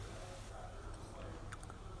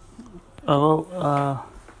Oh,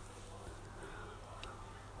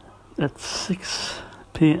 it's 6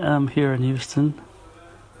 p.m. here in Houston,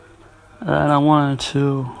 and I wanted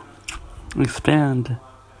to expand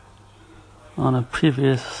on a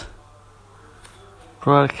previous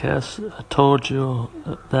broadcast. I told you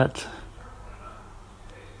that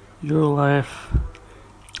your life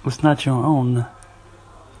is not your own.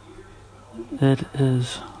 It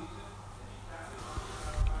is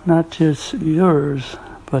not just yours,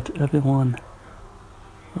 but everyone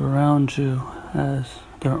around you has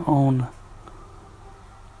their own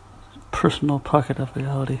personal pocket of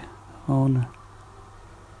reality, own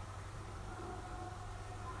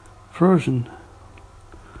version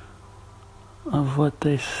of what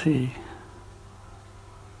they see,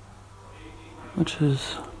 which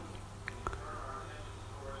is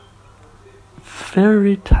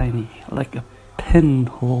very tiny, like a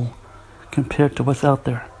pinhole compared to what's out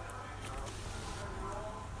there.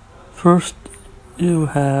 First, you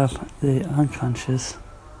have the unconscious,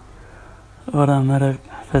 or the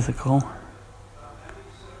metaphysical.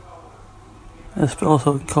 It's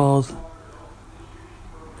also called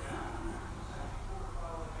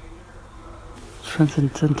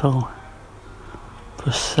transcendental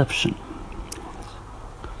perception,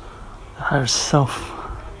 the higher self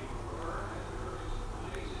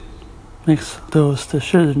makes those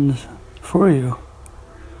decisions for you,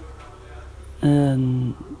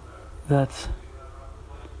 and that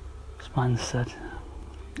mindset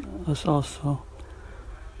is also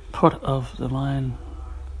part of the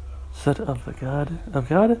mindset of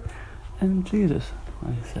God and Jesus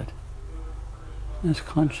mindset. This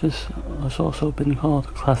conscious has also been called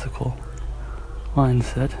classical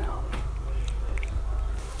mindset.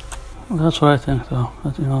 Well, that's what I think, though.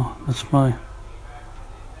 But, that's my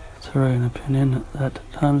theory and opinion, that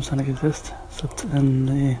time does not exist except in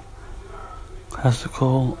the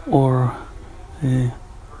classical or the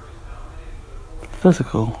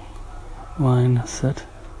physical mindset.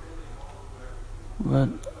 But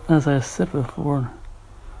as I said before,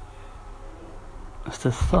 it's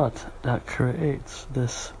the thought that creates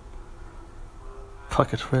this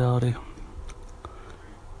pocket reality.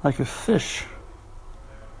 Like a fish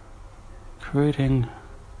creating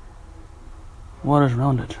waters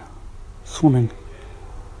around it, swimming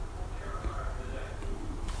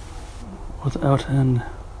without end.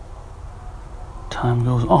 Time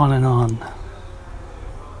goes on and on.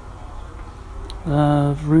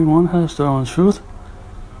 Everyone has their own truth.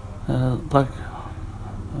 Like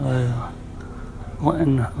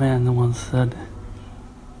Latin man once said,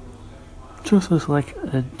 truth is like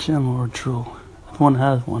a gem or a jewel. Everyone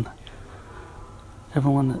has one.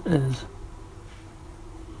 Everyone is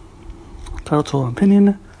entitled to an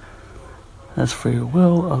opinion, has free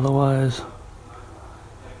will, otherwise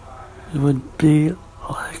it would be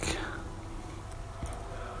like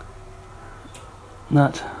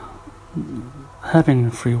not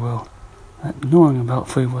having free will, not knowing about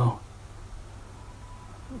free will.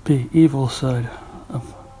 The evil side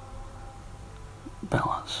of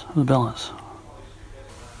the balance.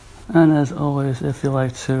 And as always, if you'd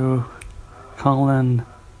like to call in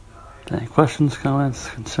any questions, comments,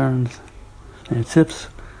 concerns, any tips,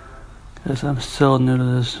 because I'm still new to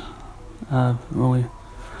this, I've really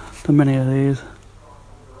done many of these.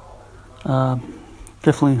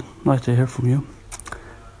 Definitely like to hear from you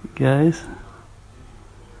guys,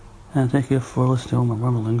 and thank you for listening to all my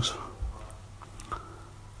rumblings.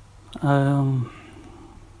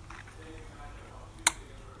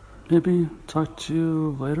 Maybe talk to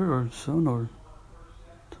you later or soon or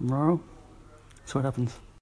tomorrow. See what happens.